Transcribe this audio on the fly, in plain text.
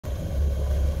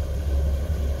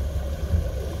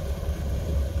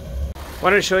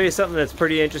Wanted to show you something that's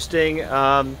pretty interesting.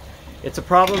 It's a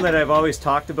problem that I've always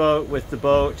talked about with the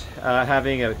boat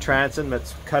having a transom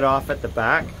that's cut off at the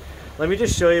back. Let me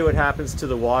just show you what happens to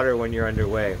the water when you're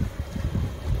underway.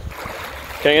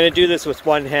 Okay, I'm going to do this with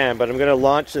one hand, but I'm going to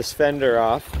launch this fender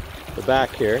off the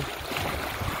back here.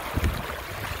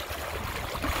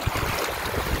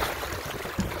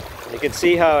 You can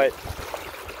see how it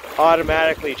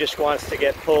automatically just wants to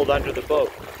get pulled under the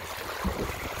boat.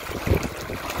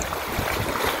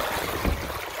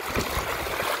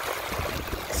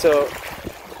 So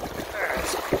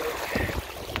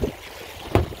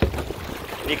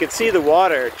you can see the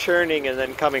water churning and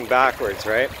then coming backwards,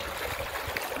 right?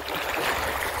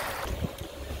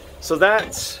 So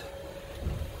that's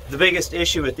the biggest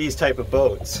issue with these type of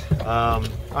boats. On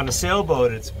a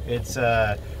sailboat, it's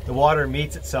the water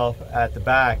meets itself at the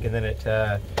back and then it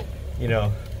you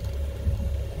know,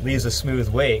 leaves a smooth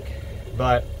wake.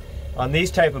 But on these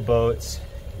type of boats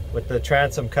with the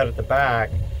transom cut at the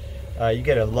back, you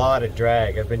get a lot of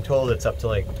drag. I've been told it's up to,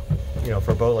 like, you know,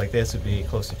 for a boat like this would be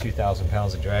close to 2,000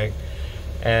 pounds of drag.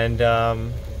 And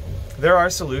there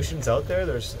are solutions out there.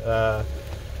 There's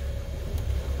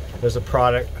a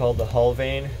product called the hull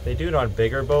vane. They do it on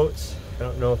bigger boats. I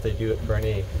don't know if they do it for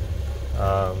any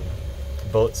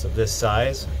boats of this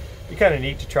size. It'd be kind of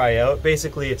neat to try out.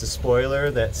 Basically, it's a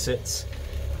spoiler that sits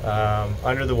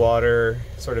under the water,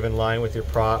 sort of in line with your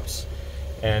props,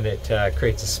 and it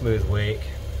creates a smooth wake.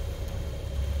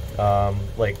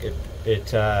 Like it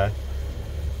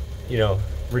you know,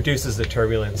 reduces the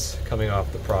turbulence coming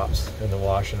off the props and the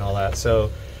wash and all that.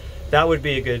 So that would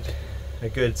be a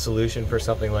good solution for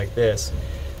something like this.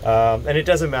 And it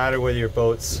doesn't matter whether your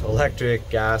boat's electric,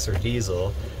 gas, or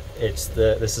diesel.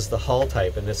 This is the hull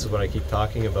type, and this is what I keep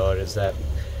talking about, is that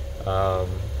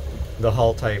the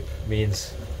hull type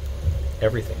means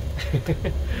everything.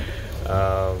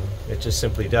 It just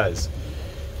simply does.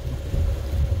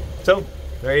 So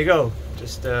there you go.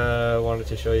 Just wanted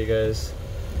to show you guys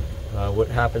what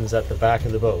happens at the back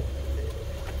of the boat.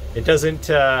 It doesn't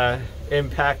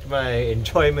impact my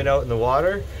enjoyment out in the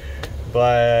water,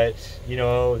 but you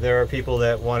know, there are people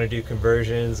that want to do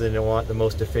conversions and they want the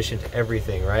most efficient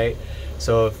everything, right?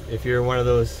 So if you're one of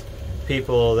those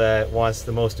people that wants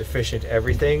the most efficient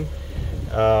everything,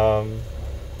 you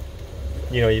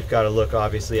know, you've got to look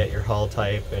obviously at your hull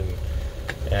type and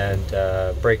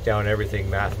break down everything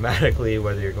mathematically,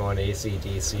 whether you're going AC,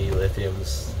 DC,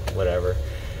 lithiums, whatever.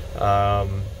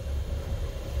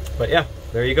 But yeah,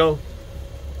 there you go.